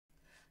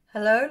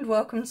Hello and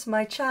welcome to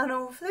my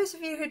channel. For those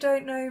of you who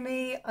don't know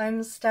me,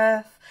 I'm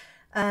Steph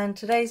and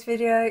today's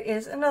video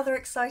is another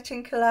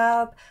exciting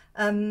collab.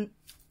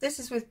 This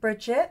is with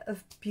Bridget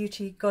of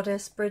Beauty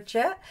Goddess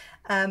Bridget,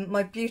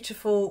 my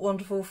beautiful,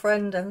 wonderful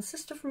friend and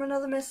sister from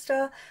another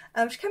mister.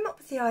 She came up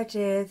with the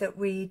idea that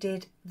we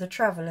did the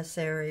Traveller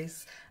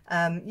series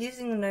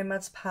using the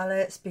Nomad's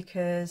palettes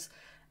because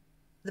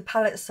the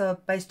palettes are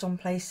based on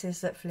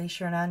places that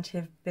Felicia and Auntie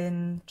have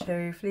been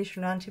to.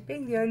 Felicia and Auntie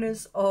being the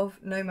owners of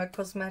Nomad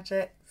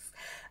Cosmetics.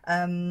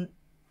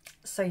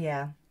 So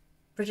yeah,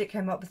 Bridget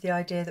came up with the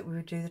idea that we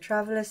would do the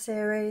Traveller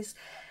series.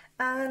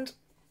 And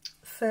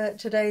for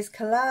today's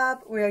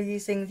collab, we are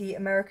using the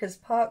America's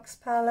Parks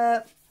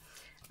palette.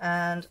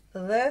 And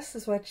this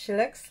is what she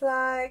looks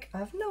like. I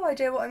have no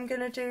idea what I'm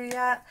going to do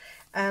yet.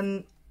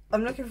 I'm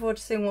looking forward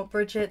to seeing what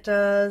Bridget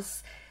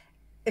does.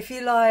 If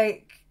you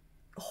like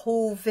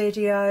haul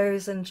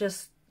videos and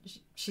just,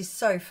 she's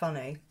so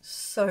funny,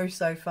 so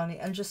funny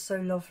and just so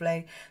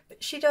lovely,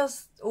 but she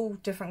does all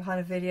different kind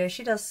of videos.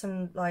 She does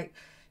some like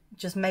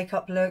just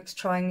makeup looks,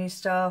 trying new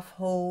stuff,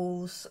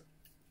 hauls.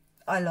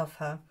 I love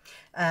her.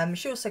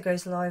 She also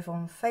goes live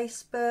on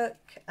Facebook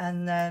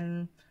and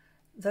then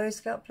those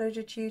get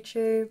uploaded to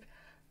YouTube.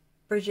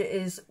 Bridget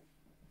is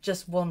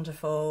just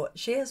wonderful.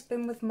 She has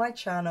been with my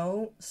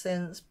channel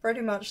since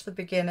pretty much the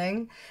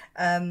beginning.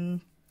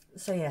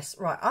 So yes,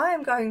 right, I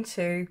am going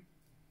to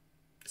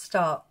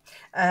start.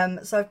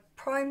 So I've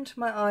primed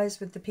my eyes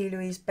with the P.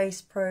 Louise Base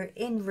Pro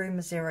in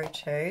Room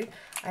 02.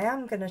 I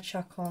am going to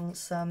chuck on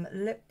some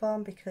lip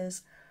balm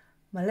because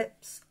my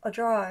lips are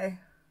dry.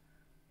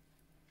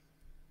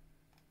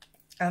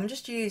 I'm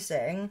just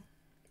using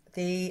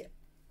the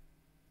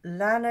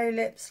Lano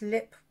Lips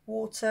Lip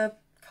Water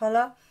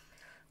colour.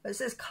 It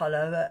says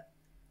colour, but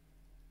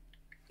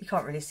you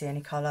can't really see any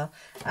colour.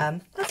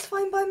 That's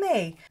fine by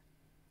me.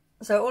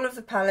 So all of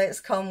the palettes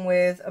come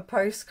with a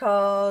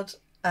postcard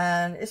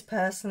and it's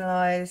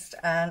personalised,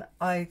 and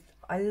I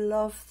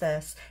love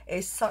this.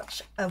 It's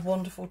such a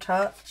wonderful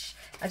touch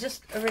and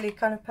just a really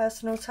kind of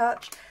personal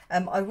touch.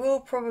 I will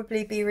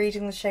probably be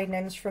reading the shade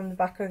names from the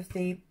back of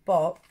the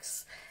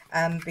box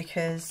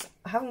because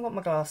I haven't got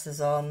my glasses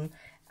on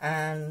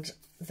and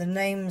the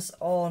names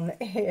on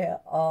here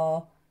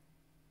are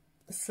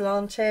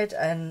slanted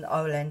and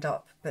I will end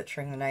up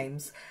butchering the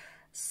names.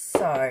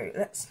 So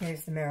let's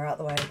move the mirror out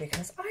the way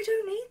because I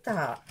don't need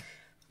that.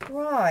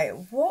 Right,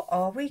 what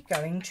are we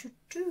going to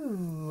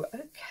do?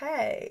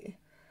 Okay.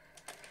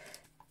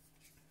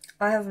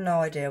 I have no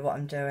idea what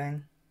I'm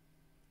doing.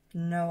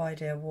 No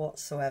idea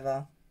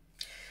whatsoever.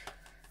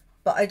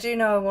 But I do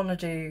know I want to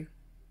do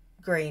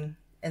green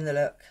in the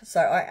look.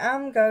 So I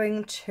am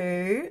going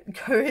to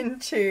go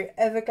into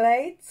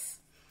Everglades.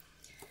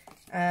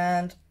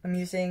 And I'm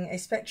using a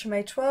Spectrum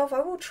A12. I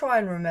will try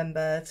and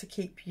remember to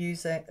keep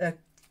using...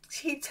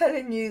 keep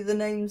telling you the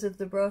names of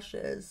the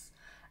brushes.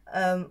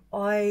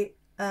 I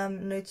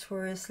am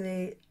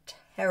notoriously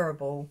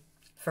terrible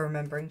for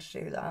remembering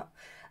to do that.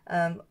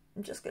 I'm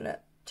just gonna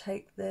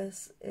take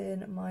this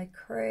in my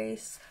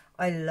crease.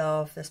 I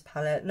love this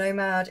palette.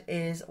 Nomad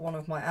is one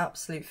of my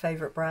absolute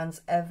favourite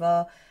brands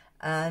ever,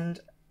 and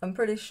I'm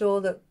pretty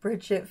sure that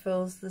Bridget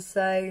feels the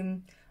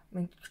same. I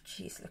mean,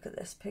 geez, look at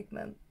this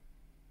pigment.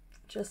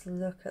 Just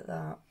look at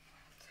that.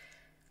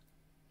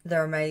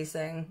 They're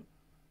amazing.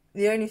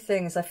 The only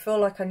thing is I feel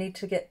like I need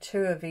to get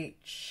 2 of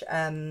each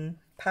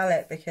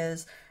palette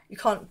because you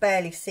can't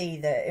barely see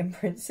the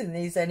imprints in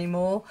these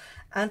anymore.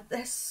 And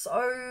they're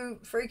so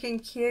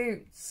freaking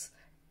cute.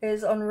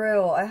 It's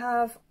unreal. I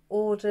have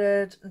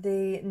ordered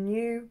the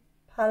new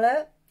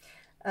palette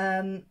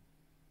and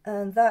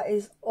that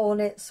is on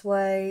its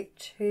way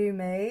to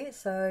me.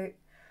 So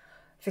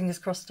fingers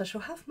crossed I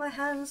shall have my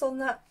hands on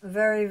that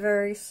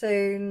very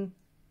soon.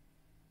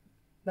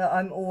 But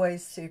I'm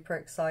always super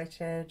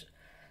excited.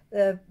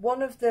 They're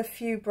one of the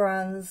few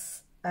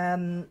brands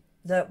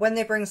that when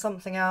they bring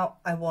something out,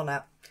 I want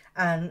it.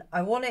 And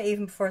I want it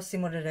even before I've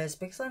seen what it is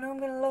because I know I'm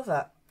going to love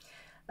it.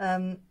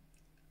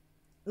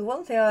 The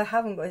one thing I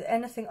haven't got is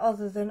anything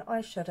other than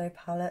eyeshadow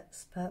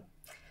palettes, but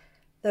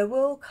there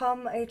will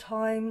come a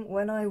time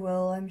when I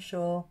will, I'm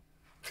sure.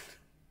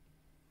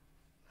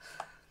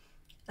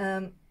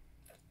 So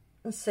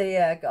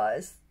yeah,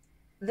 guys,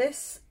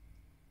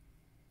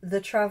 the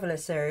Traveller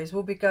series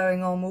will be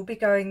going on. We'll be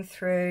going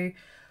through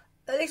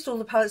at least all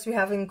the palettes we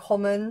have in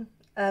common,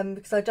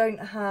 because I don't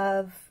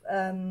have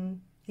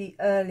the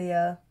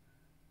earlier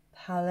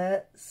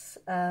palettes,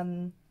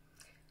 and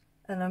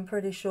I'm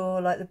pretty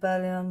sure like the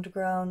Berlin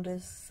Underground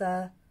is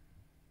and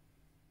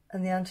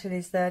the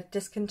Antilles, they're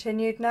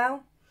discontinued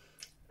now,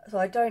 so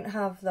I don't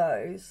have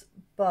those,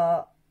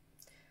 but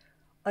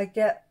I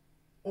get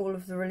all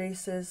of the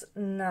releases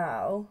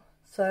now,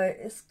 so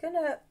it's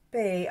gonna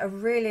be a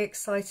really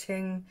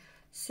exciting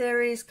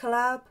series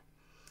collab.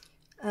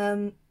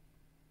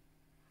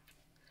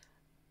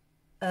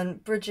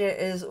 And Bridget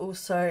is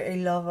also a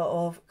lover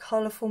of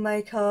colourful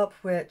makeup,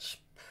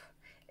 which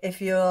if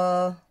you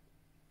are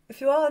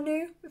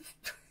new,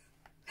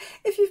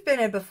 if you've been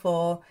here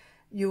before,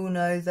 you'll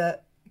know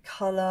that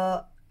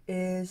colour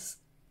is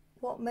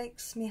what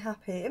makes me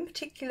happy. In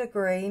particular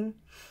green,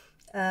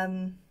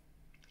 but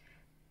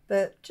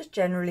just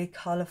generally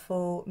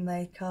colourful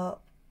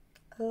makeup.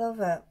 I love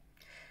it.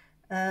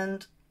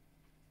 And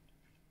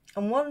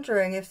I'm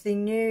wondering if the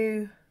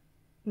new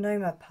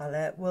Nomad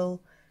palette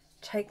will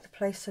take the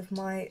place of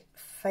my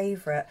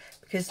favourite,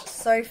 because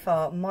so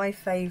far my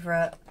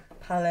favourite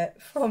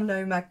palette from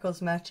Nomad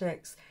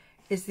Cosmetics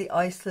is the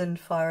Iceland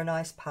Fire and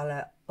Ice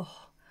palette.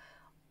 Oh,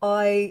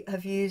 I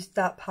have used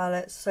that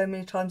palette so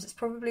many times. It's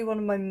probably one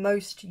of my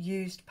most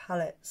used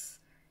palettes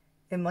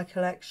in my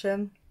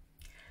collection,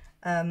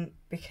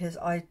 because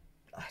I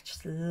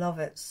just love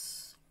it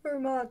so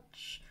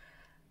much.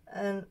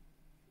 And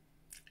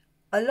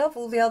I love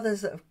all the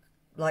others that have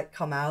like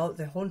come out.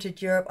 The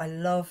Haunted Europe, I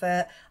love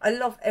it. I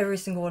love every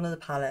single one of the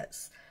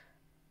palettes,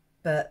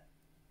 but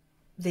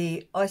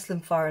the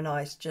Iceland Fire and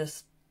Ice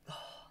just,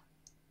 oh,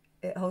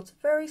 it holds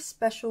a very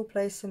special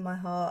place in my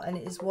heart, and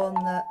it is one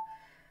that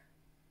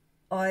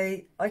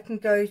I can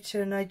go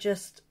to and I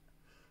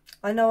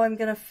know I'm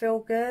gonna feel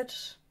good,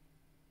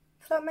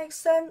 if that makes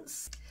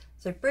sense.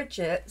 So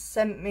Bridget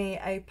sent me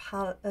a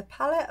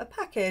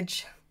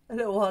package a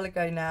little while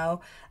ago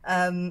now.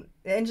 It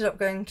ended up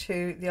going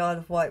to the Isle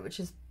of Wight, which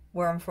is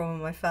where I'm from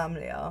and my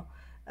family are.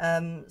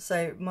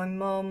 So my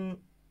mum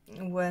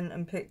went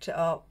and picked it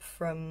up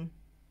from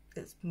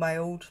my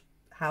old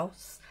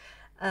house,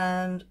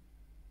 and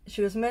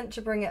she was meant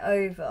to bring it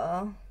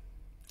over,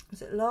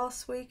 was it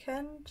last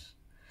weekend?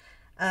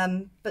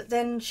 But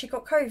then she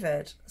got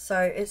COVID,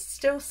 so it's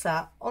still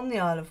sat on the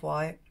Isle of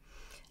Wight,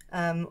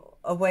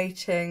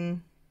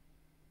 awaiting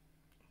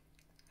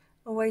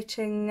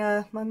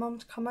my mum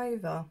to come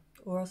over,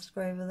 or us to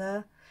go over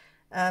there.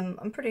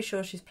 I'm pretty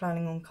sure she's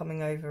planning on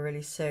coming over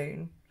really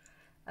soon.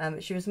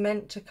 She was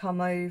meant to come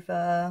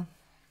over,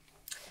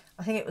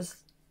 I think it was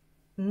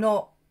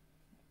not,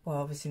 well,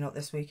 obviously not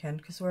this weekend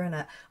because we're in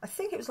it. I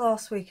think it was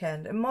last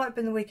weekend. It might have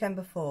been the weekend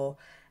before.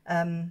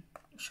 I'm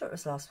sure it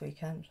was last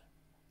weekend.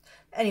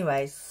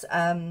 Anyways,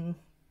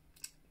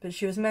 but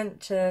she was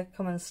meant to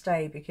come and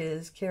stay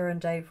because Kira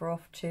and Dave were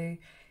off to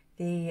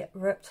the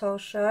reptile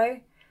show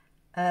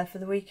for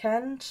the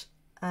weekend,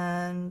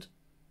 and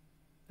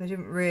they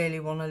didn't really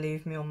want to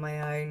leave me on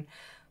my own.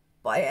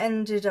 But I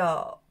ended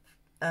up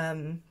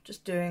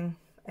just doing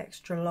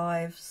extra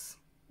lives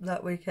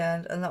that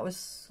weekend, and that was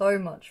so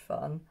much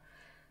fun.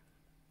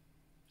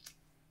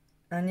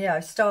 And yeah, I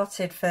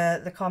started for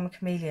the Karma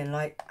Chameleon,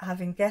 like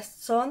having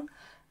guests on.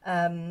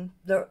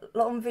 They're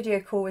not on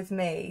video call with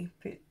me,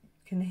 but you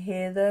can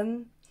hear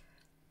them.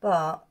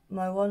 But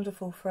my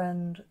wonderful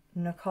friend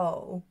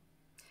Nicole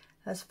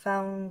has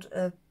found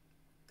a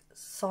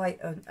site,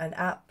 an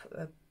app,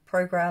 a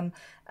program,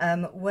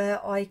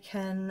 where I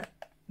can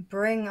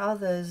bring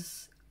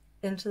others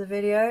into the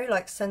video,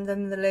 like send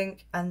them the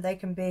link and they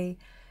can be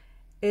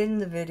in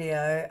the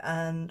video.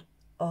 And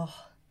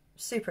oh,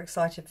 super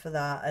excited for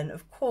that. And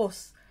of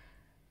course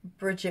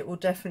Bridget will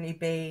definitely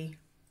be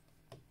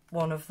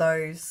one of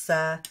those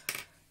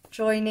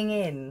joining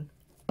in,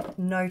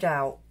 no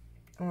doubt.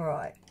 All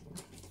right,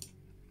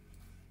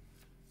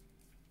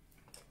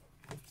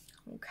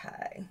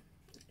 okay,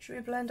 should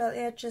we blend out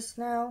the edges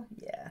now?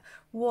 Yeah.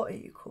 What are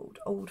you called?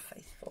 Old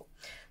Faithful.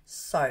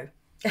 So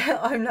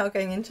I'm now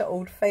going into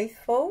Old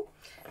Faithful,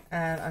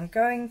 and I'm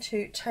going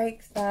to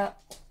take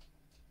that,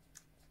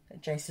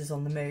 Jace is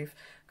on the move,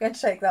 I'm going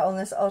to take that on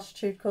this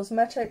Altitude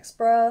Cosmetics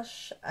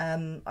brush.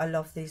 I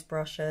love these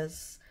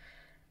brushes.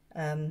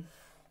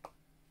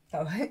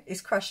 Oh,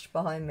 it's crashed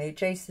behind me.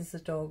 Jace is the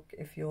dog,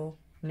 if you're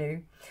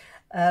new.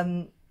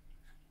 In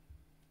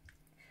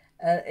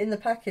the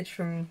package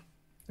from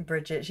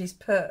Bridget, she's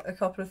put a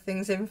couple of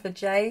things in for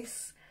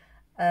Jace,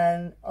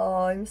 and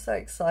oh, I'm so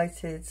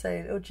excited. So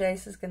little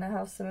Jace is going to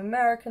have some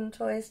American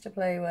toys to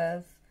play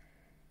with.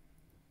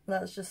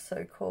 That's just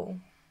so cool.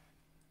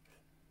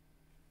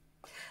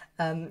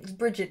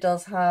 Bridget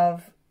does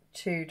have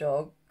 2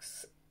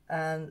 dogs,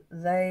 and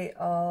they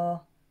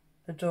are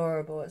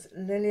adorable. It's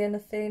Lily and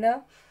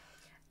Athena,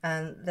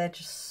 and they're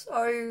just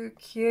so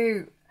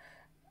cute.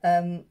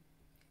 So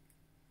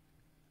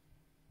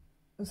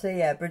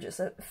yeah, Bridget's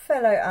a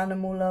fellow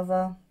animal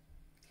lover.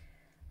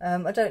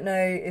 I don't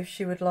know if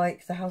she would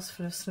like the house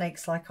full of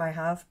snakes like I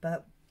have,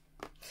 but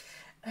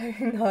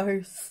who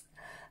knows.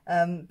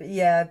 But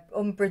yeah,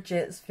 on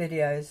Bridget's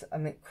videos, I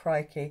mean,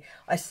 crikey,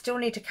 I still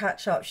need to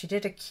catch up. She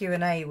did a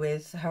Q&A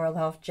with her other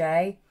half,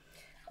 Jay,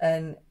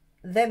 and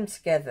them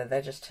together,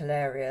 they're just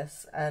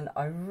hilarious, and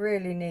I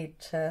really need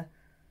to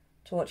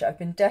watch it. I've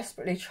been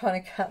desperately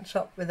trying to catch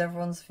up with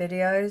everyone's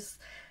videos,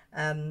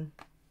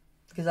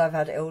 because I've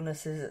had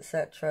illnesses,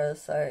 etc.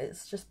 So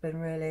it's just been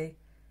really,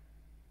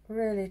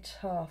 really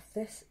tough.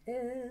 This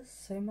is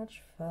so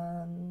much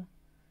fun.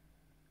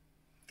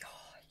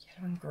 Oh,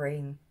 yellow and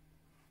green.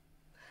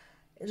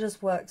 It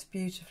just works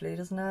beautifully,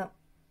 doesn't it?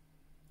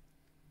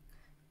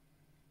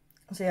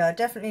 So yeah, I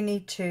definitely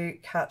need to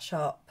catch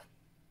up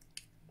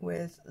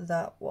with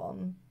that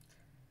one.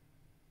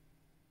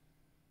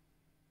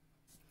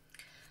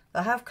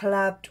 I have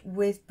collabed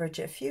with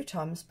Bridget a few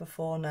times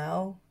before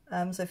now.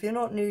 So if you're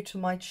not new to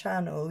my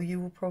channel, you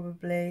will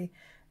probably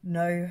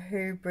know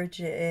who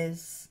Bridget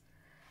is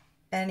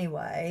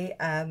anyway.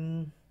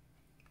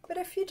 But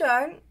if you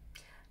don't,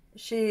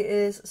 she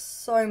is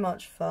so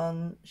much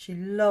fun. She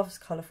loves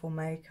colourful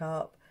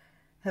makeup.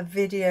 Her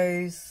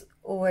videos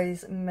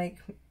always make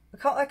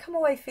I come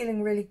away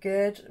feeling really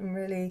good and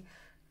really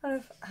kind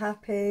of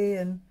happy,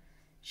 and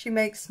she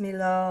makes me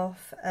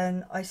laugh,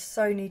 and I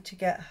so need to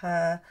get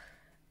her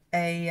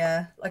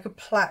a like a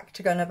plaque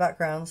to go in her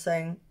background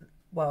saying,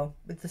 well,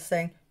 with the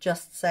saying,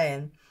 just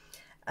saying.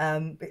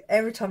 But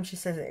every time she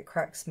says it, it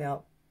cracks me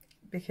up,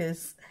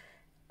 because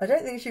I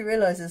don't think she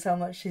realises how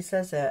much she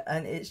says it,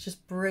 and it's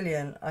just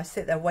brilliant. I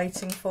sit there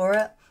waiting for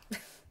it.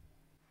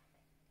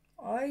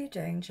 What are you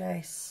doing,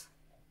 Jace?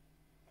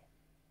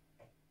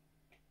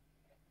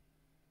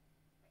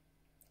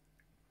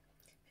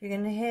 If you're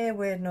going to hear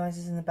weird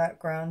noises in the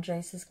background,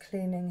 Jace is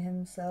cleaning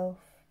himself.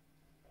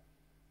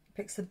 He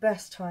picks the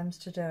best times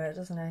to do it,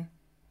 doesn't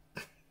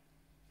he?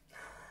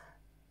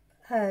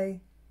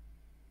 Hey.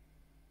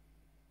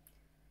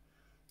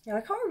 Yeah,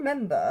 I can't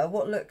remember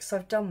what looks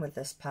I've done with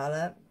this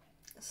palette,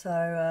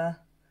 so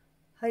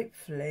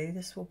hopefully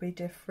this will be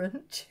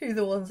different to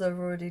the ones I've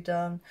already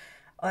done.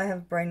 I have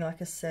a brain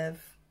like a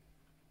sieve,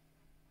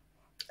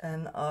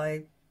 and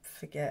I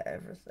forget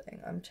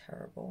everything. I'm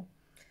terrible,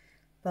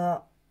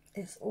 but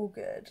it's all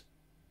good.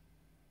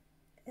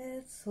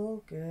 It's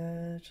all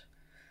good.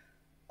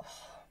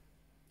 Oh,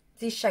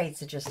 these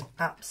shades are just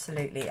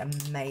absolutely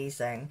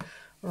amazing.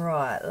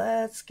 Right,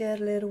 let's get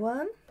a little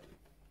one.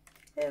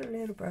 Get a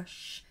little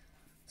brush.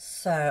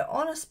 So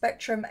on a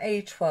Spectrum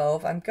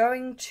A12, I'm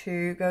going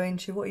to go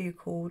into what you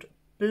called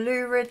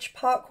Blue Ridge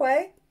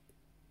Parkway.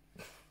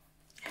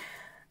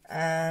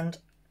 And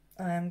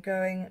I'm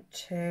going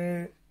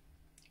to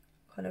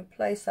kind of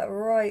place that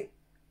right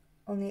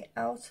on the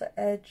outer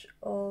edge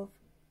of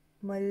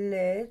my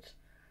lid,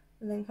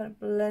 and then kind of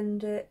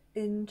blend it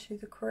into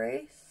the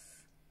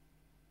crease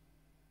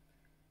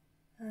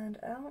and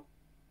out.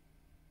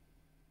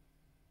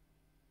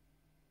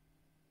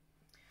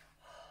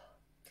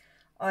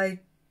 I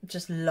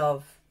just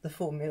love the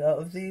formula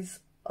of these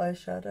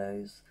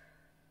eyeshadows.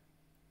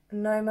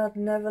 Nomad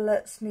never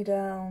lets me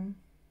down.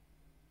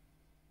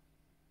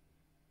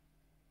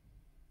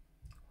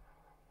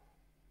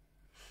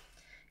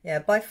 Yeah,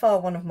 by far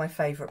one of my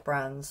favourite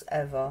brands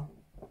ever.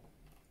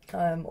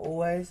 I'm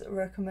always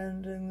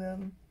recommending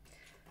them.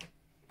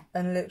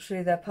 And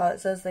literally their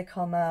palettes, as they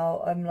come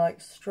out, I'm like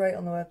straight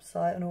on the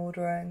website and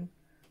ordering,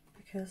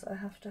 because I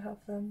have to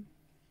have them.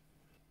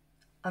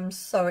 I'm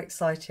so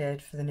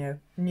excited for the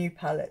new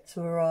palette to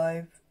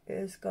arrive. It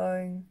is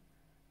going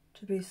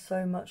to be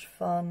so much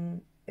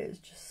fun. It's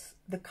just,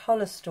 the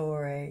colour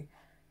story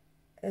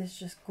is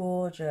just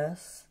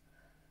gorgeous.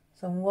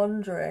 So I'm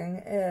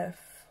wondering if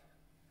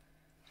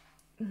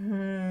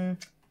so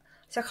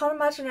I can't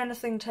imagine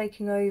anything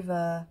taking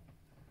over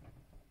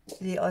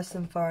the Ice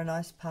and Fire and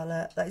Ice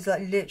palette. That is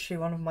like literally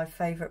one of my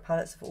favourite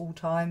palettes of all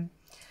time.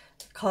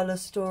 The colour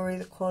story,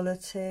 the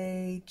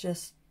quality,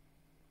 just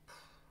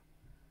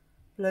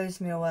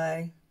blows me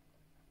away.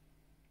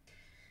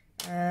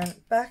 And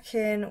back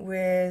in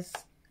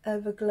with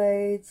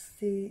Everglades,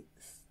 the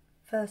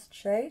first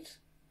shade,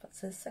 that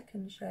says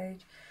second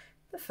shade,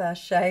 the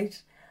first shade,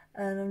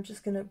 and I'm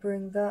just going to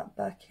bring that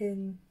back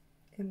in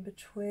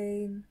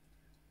between.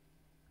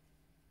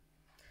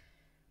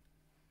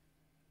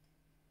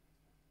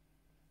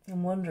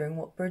 I'm wondering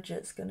what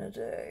Bridget's going to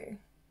do,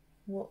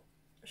 what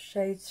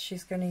shades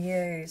she's going to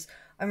use.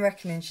 I'm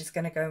reckoning she's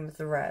going to go in with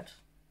the red.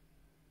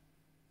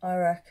 I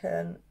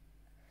reckon,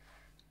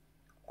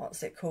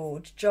 what's it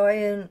called?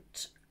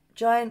 Giant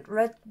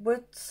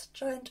redwoods.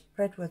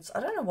 I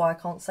don't know why I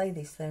can't say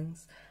these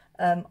things.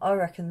 I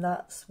reckon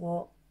that's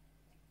what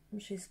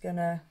she's going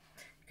to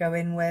go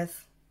in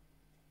with.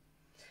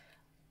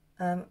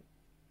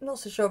 Not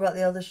so sure about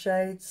the other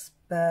shades,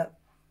 but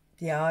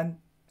yeah,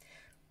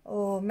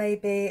 or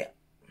maybe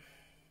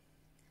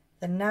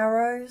the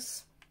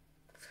Narrows.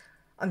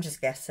 I'm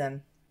just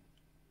guessing.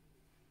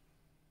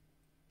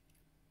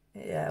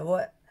 Yeah,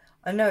 what,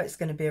 I know it's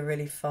going to be a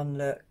really fun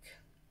look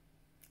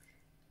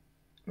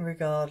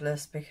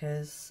regardless,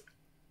 because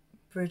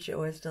Bridget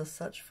always does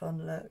such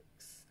fun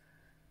looks.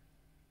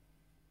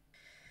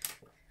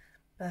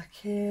 Back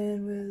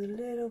in with a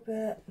little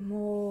bit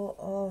more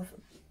of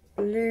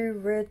Blue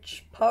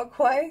Ridge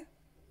Parkway.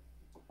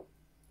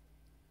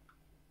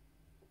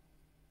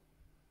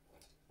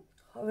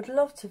 I would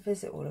love to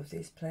visit all of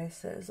these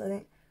places. I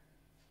think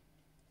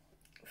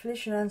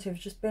Felicia and Auntie have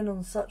just been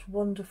on such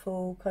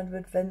wonderful kind of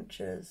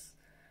adventures,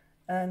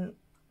 and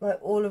like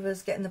all of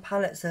us getting the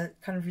palettes are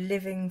kind of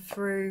living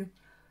through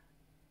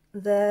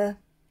their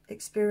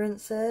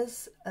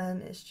experiences,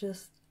 and it's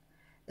just,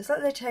 it's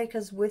like they take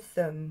us with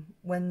them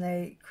when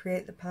they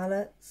create the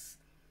palettes.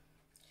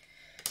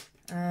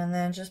 And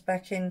then just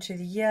back into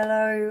the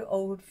yellow,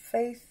 Old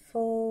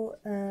Faithful,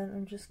 and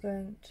I'm just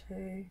going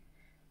to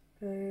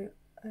go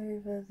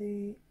over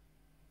the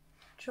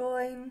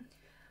join.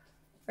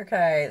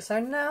 Okay,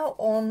 so now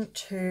on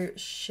to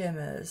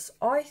shimmers.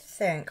 I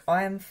think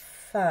I am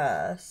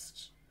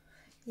first.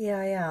 Yeah,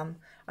 I am.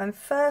 I'm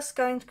first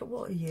going to go,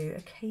 what are you?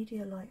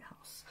 Acadia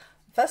Lighthouse.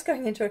 I'm first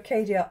going into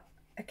Acadia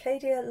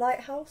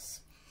Lighthouse.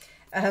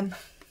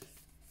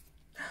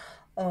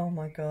 Oh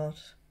my god.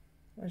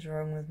 What's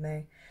wrong with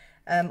me?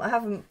 I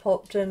haven't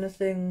popped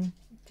anything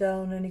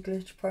down, any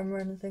glitter primer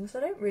or anything, so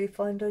I don't really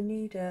find I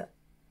need it.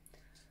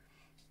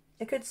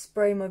 I could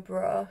spray my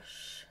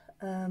brush.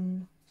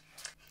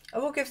 I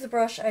will give the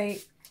brush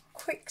a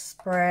quick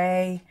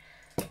spray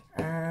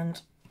and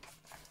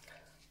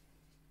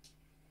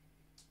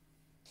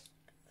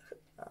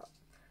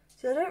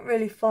see, I don't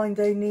really find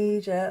they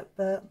need it,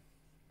 but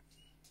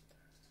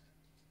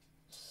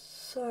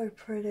so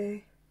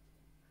pretty.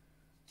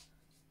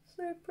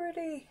 So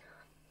pretty.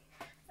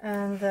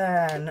 And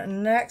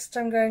then next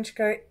I'm going to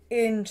go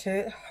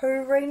into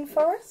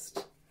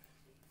Rainforest.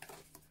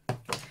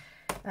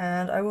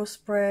 And I will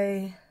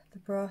spray the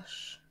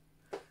brush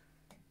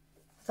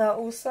that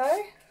also.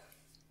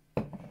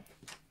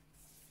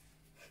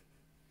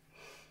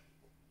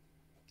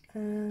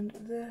 And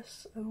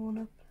this I want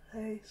to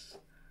place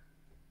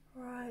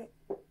right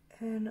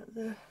in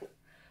the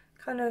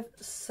kind of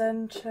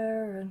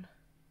center and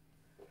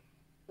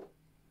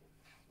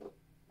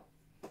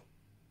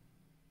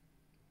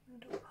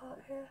middle part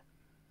here.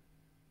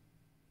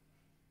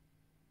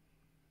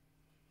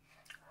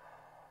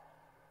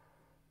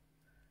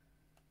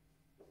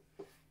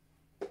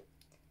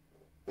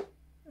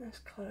 This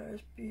colour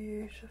is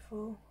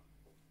beautiful.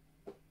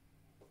 Look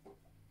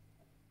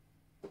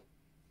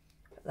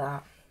at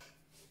that.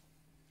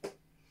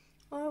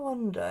 I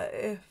wonder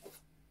if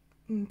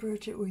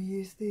Bridget will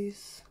use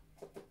these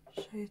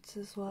shades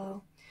as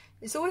well.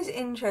 It's always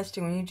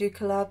interesting when you do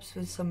collabs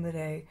with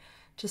somebody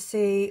to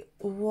see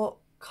what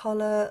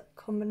colour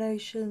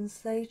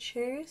combinations they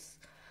choose.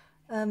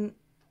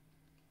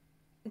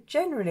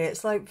 Generally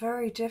it's like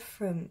very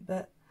different,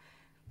 but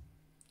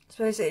I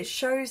suppose it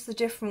shows the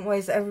different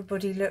ways that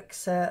everybody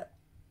looks at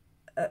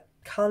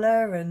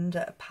colour and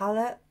at a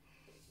palette.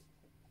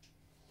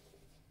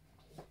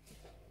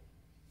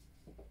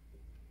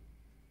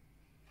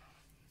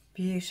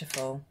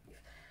 Beautiful.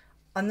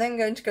 I'm then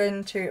going to go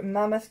into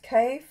Mammoth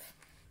Cave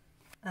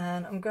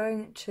and I'm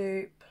going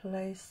to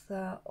place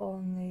that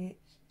on the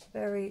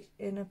very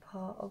inner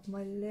part of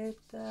my lid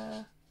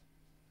there.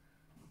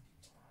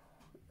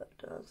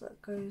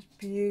 That goes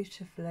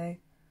beautifully.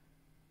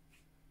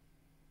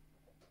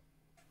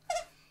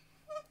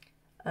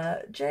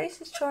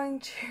 Jace is trying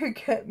to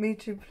get me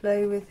to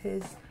play with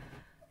his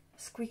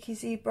squeaky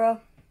zebra.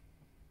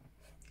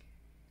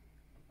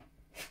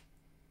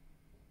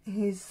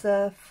 He's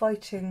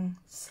fighting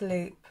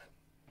sleep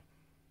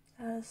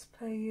as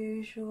per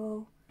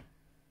usual.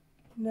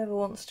 Never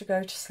wants to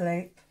go to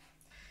sleep.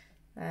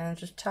 And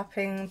just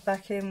tapping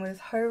back in with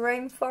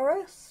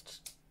Rainforest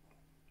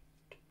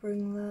to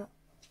bring that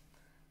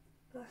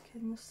back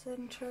in the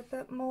centre a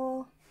bit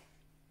more.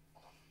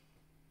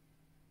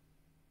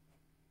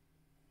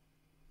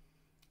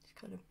 Just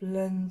kind of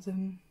blend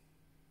them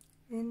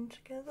in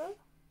together.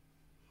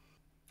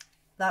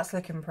 That's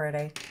looking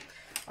pretty.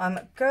 I'm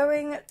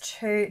going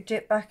to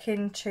dip back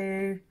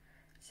into,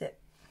 is it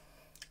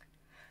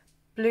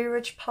Blue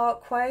Ridge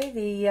Parkway,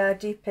 the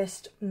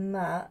deepest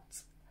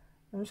matte.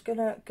 I'm just going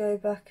to go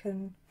back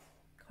and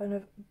kind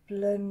of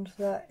blend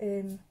that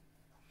in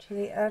to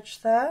the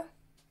edge there.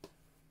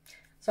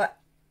 So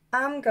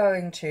I am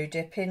going to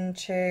dip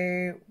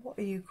into, what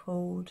are you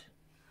called?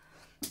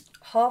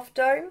 Half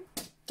Dome,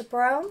 the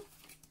brown.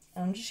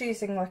 I'm just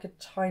using like a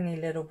tiny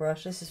little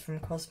brush. This is from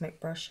Cosmic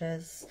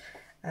Brushes.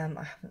 I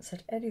haven't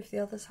said any of the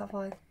others, have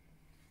I?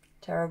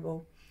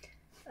 Terrible.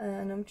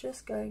 And I'm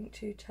just going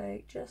to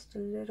take just a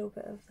little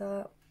bit of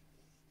that,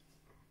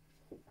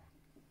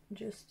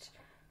 just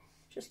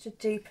to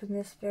deepen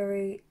this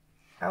very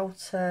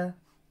outer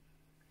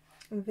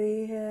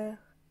V here.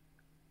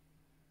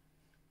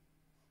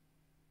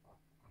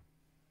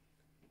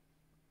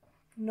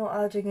 Not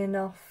adding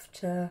enough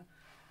to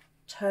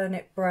turn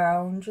it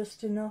brown,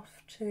 just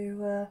enough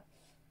to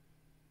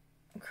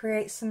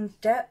create some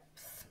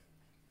depth.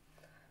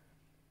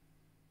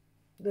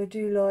 I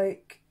do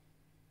like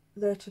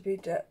there to be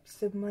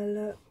depth in my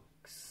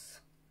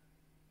looks.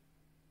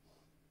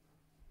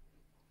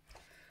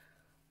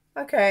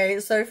 Okay,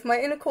 so for my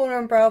inner corner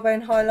and brow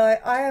bone highlight,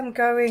 I am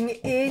going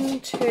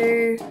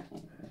into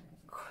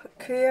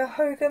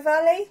Cuyahoga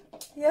Valley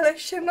Yellow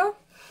Shimmer.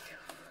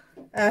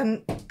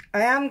 I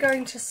am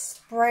going to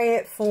spray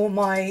it for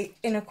my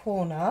inner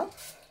corner,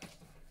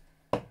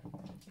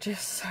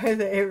 just so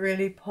that it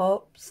really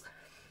pops.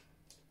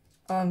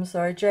 I'm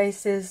sorry,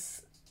 Jace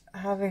is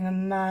having a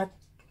mad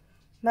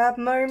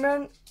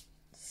moment,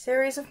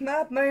 series of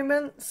mad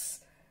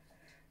moments.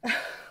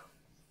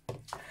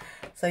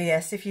 So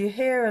yes, if you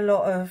hear a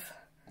lot of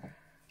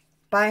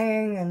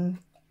banging and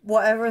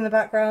whatever in the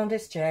background,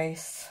 it's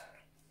Jace.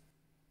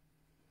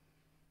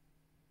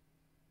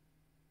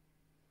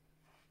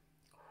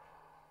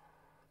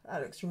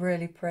 That looks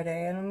really pretty,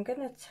 and I'm going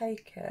to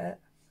take it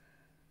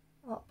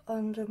up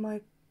under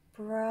my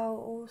brow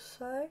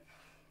also.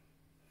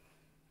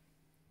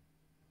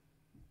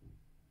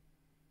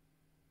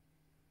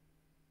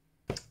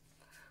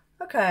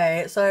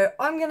 Okay, so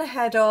I'm going to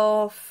head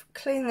off,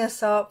 clean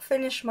this up,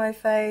 finish my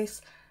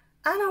face,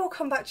 and I will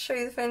come back to show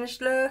you the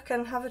finished look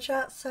and have a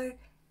chat. So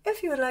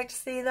if you would like to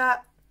see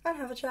that and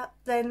have a chat,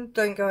 then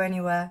don't go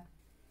anywhere.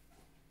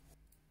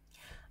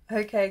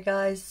 Okay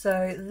guys,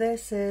 so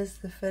this is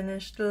the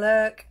finished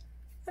look.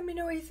 Let me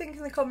know what you think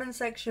in the comment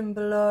section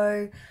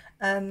below.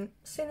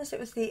 Seeing as it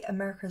was the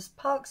America's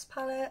Parks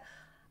palette,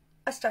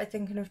 I started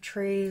thinking of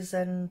trees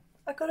and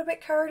I got a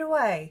bit carried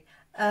away.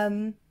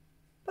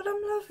 But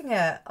I'm loving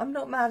it. I'm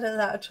not mad at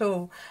that at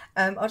all.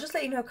 I'll just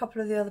let you know a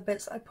couple of the other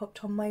bits I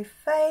popped on my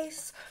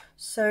face.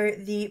 So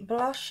the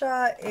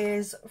blusher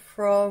is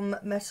from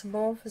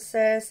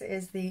Metamorphosis,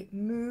 is the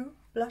Moo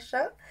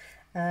blusher.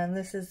 And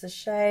this is the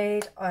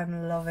shade.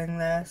 I'm loving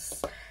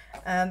this.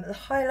 The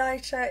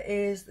highlighter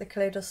is the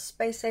Collab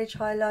Space Age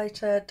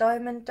highlighter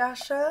Diamond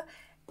Dasher.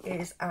 It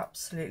is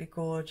absolutely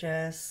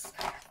gorgeous.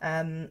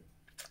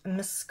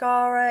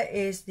 Mascara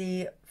is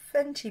the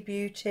Fenty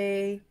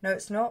Beauty. No,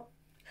 it's not.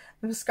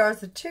 The mascara is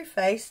the Too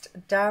Faced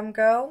Damn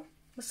Girl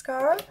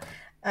mascara.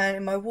 And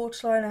in my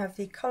waterline I have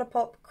the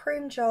Colourpop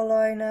Cream Gel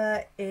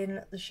Liner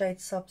in the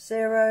shade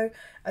Sub-Zero.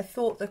 I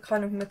thought the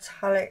kind of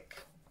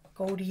metallic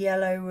gold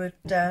yellow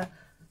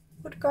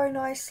would go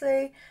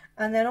nicely.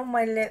 And then on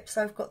my lips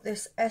I've got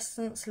this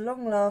Essence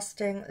Long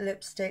Lasting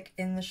lipstick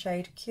in the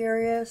shade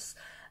Curious.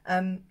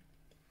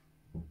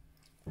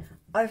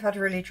 I've had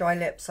really dry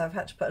lips, so I've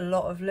had to put a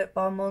lot of lip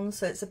balm on,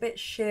 so it's a bit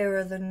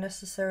sheerer than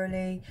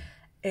necessarily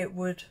it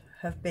would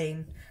have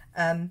been.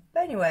 But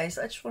anyways,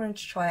 I just wanted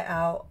to try it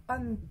out.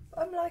 I'm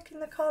liking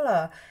the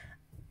colour.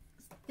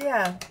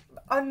 Yeah,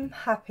 I'm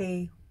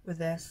happy with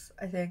this,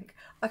 I think.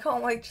 I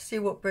can't wait to see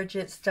what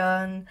Bridget's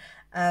done.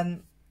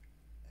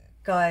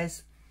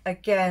 Guys,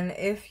 again,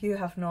 if you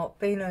have not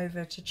been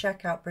over to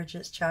check out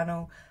Bridget's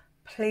channel,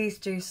 please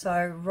do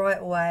so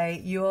right away.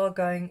 You are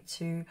going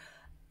to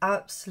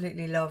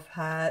absolutely love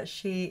her.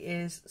 She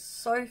is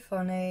so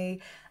funny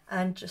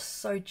and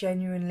just so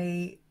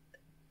genuinely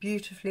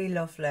beautifully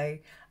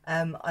lovely.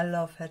 I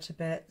love her to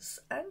bits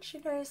and she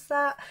knows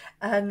that.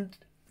 And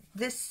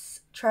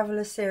this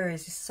Traveller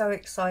series is so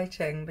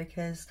exciting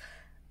because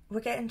we're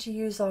getting to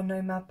use our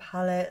Nomad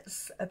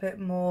palettes a bit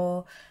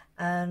more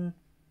and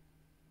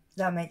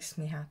that makes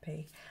me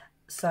happy.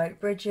 So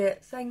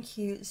Bridget, thank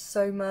you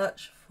so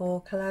much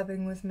for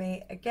collabing with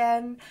me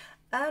again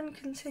and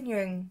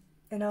continuing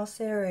in our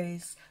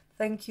series.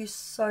 Thank you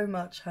so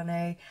much,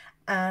 honey.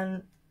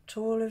 And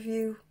to all of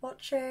you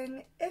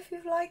watching, if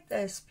you've liked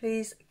this,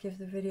 please give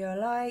the video a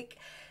like.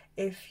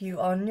 If you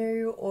are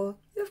new or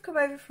you've come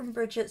over from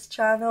Bridget's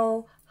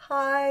channel,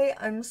 hi,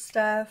 I'm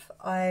Steph.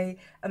 I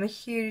am a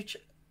huge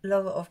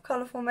lover of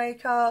colourful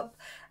makeup.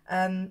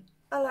 I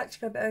like to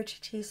go a bit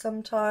OTT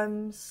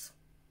sometimes.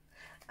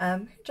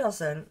 Who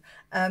doesn't?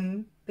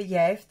 But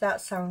yeah, if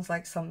that sounds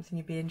like something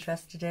you'd be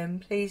interested in,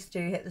 please do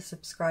hit the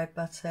subscribe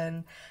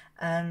button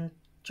and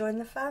join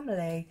the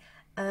family.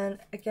 And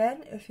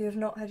again, if you have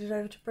not headed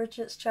over to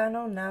Bridget's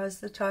channel, now is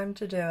the time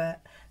to do it.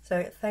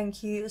 So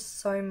thank you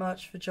so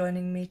much for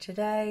joining me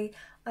today.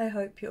 I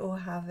hope you're all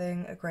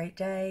having a great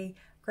day,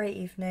 great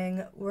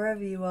evening,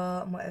 wherever you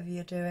are and whatever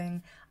you're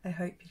doing. I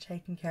hope you're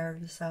taking care of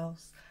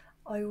yourselves.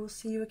 I will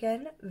see you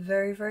again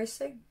very, very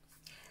soon.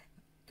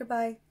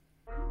 Goodbye.